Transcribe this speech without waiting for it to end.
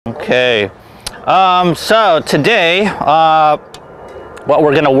Okay. So today, what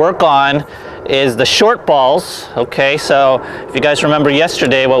we're going to work on is the short balls. Okay, so if you guys remember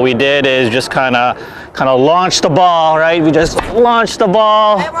yesterday, what we did is just kind of launch the ball, right? We just launched the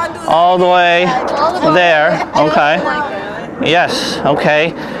ball all the way there. Okay. Yes.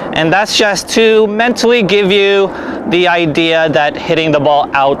 Okay. And that's just to mentally give you the idea that hitting the ball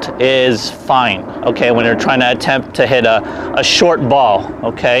out is fine. Okay, when you're trying to attempt to hit a short ball.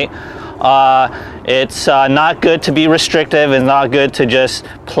 Okay. It's not good to be restrictive. It's not good to just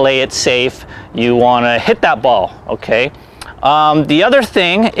play it safe. You want to hit that ball, okay? The other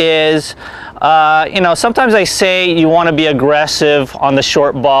thing is, sometimes I say you want to be aggressive on the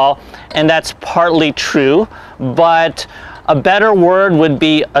short ball, and that's partly true, but a better word would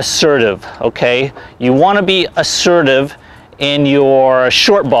be assertive, okay? You want to be assertive in your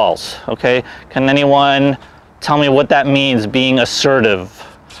short balls, okay? Can anyone tell me what that means, being assertive?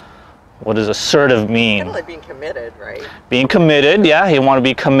 What does assertive mean? Kind of like being committed, right? Being committed, yeah. You want to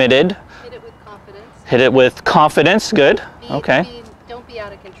be committed. Hit it with confidence. Hit it with confidence. Good. Okay. Don't be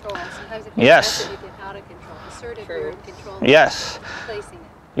out of control. Sometimes if yes. you get out of control. Assertive, you're in control. Yes. Placing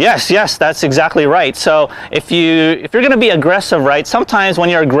it. Yes, that's exactly right. So if you're going to be aggressive, right? Sometimes when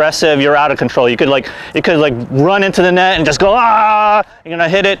you're aggressive, you're out of control. You could run into the net and just go, ah, you're going to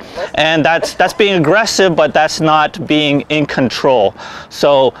hit it, and that's being aggressive, but that's not being in control.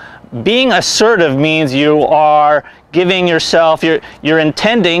 So being assertive means you are giving yourself, you're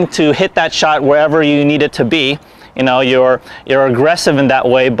intending to hit that shot wherever you need it to be. You know, you're aggressive in that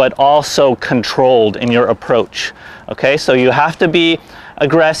way, but also controlled in your approach. Okay, so you have to be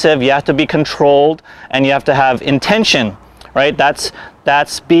aggressive, you have to be controlled, and you have to have intention, right?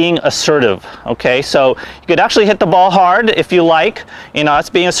 That's being assertive. Okay, so you could actually hit the ball hard if you like. You know, that's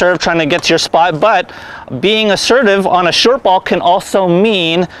being assertive, trying to get to your spot. But being assertive on a short ball can also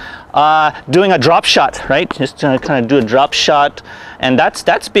mean doing a drop shot, right? Just to kind of do a drop shot, and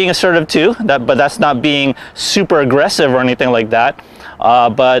that's being assertive too. But that's not being super aggressive or anything like that.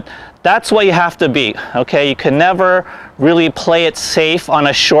 But that's what you have to be. Okay, you can never really play it safe on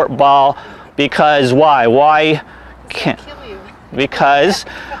a short ball, because why? Why can't? Because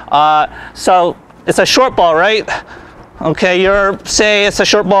so it's a short ball, right? Okay, say it's a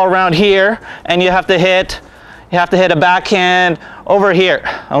short ball around here, and you have to hit a backhand over here.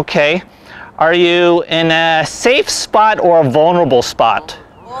 Okay, are you in a safe spot or a vulnerable spot?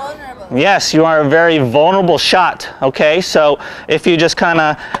 Vulnerable. Yes, you are a very vulnerable shot. Okay, so if you just kind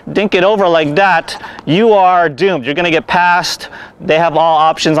of dink it over like that, you are doomed. You're going to get passed. They have all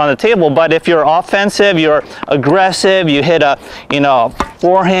options on the table. But if you're offensive, you're aggressive, you hit a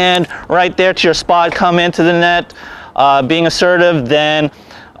forehand right there to your spot, come into the net, being assertive, then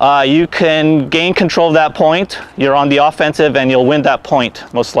you can gain control of that point. You're on the offensive and you'll win that point,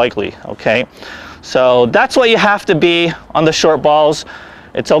 most likely, okay? So that's what you have to be on the short balls.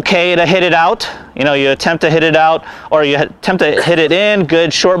 It's okay to hit it out. You know, you attempt to hit it out, or you attempt to hit it in,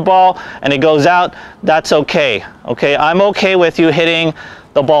 good short ball, and it goes out. That's okay, okay? I'm okay with you hitting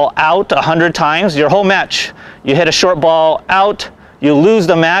the ball out 100 times, your whole match. You hit a short ball out, you lose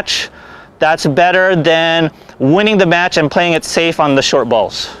the match. That's better than winning the match and playing it safe on the short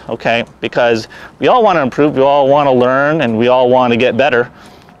balls, okay? Because we all want to improve, we all want to learn, and we all want to get better,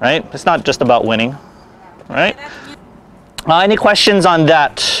 right? It's not just about winning, right? Any questions on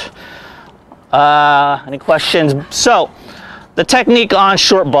that? Any questions? So, the technique on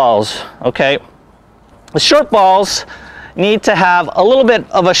short balls, okay? The short balls need to have a little bit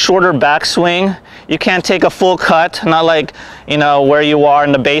of a shorter backswing. You can't take a full cut, not like, where you are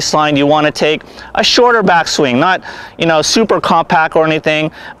in the baseline. You want to take a shorter backswing, not, super compact or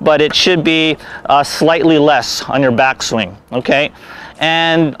anything, but it should be slightly less on your backswing, okay?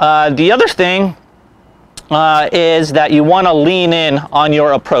 And the other thing is that you want to lean in on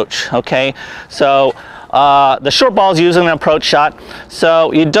your approach, okay? So the short ball is using an approach shot,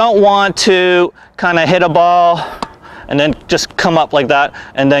 so you don't want to kind of hit a ball and then just come up like that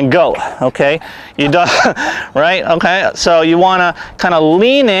and then go, okay? You don't, right? Okay, so you want to kind of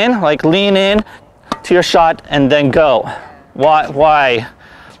lean in to your shot and then go. Why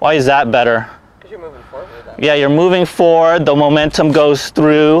is that better? Because you're moving forward. Yeah, you're moving forward, the momentum goes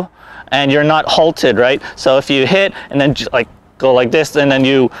through, and you're not halted, right? So if you hit and then just go like this, and then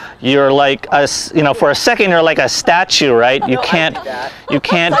you're like for a second you're like a statue, right? You can't. I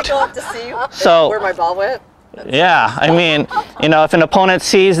go up to see so where my ball went. Yeah, I mean, if an opponent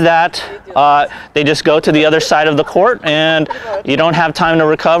sees that, they just go to the other side of the court, and you don't have time to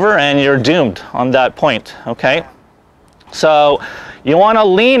recover, and you're doomed on that point, okay? So you want to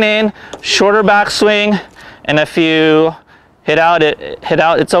lean in, shorter backswing, and if you hit out,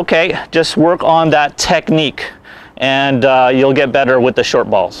 it's okay. Just work on that technique, and you'll get better with the short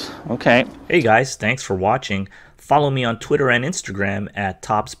balls. Okay. Hey guys, thanks for watching. Follow me on Twitter and Instagram at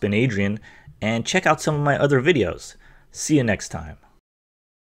TopspinAdrian, and check out some of my other videos. See you next time.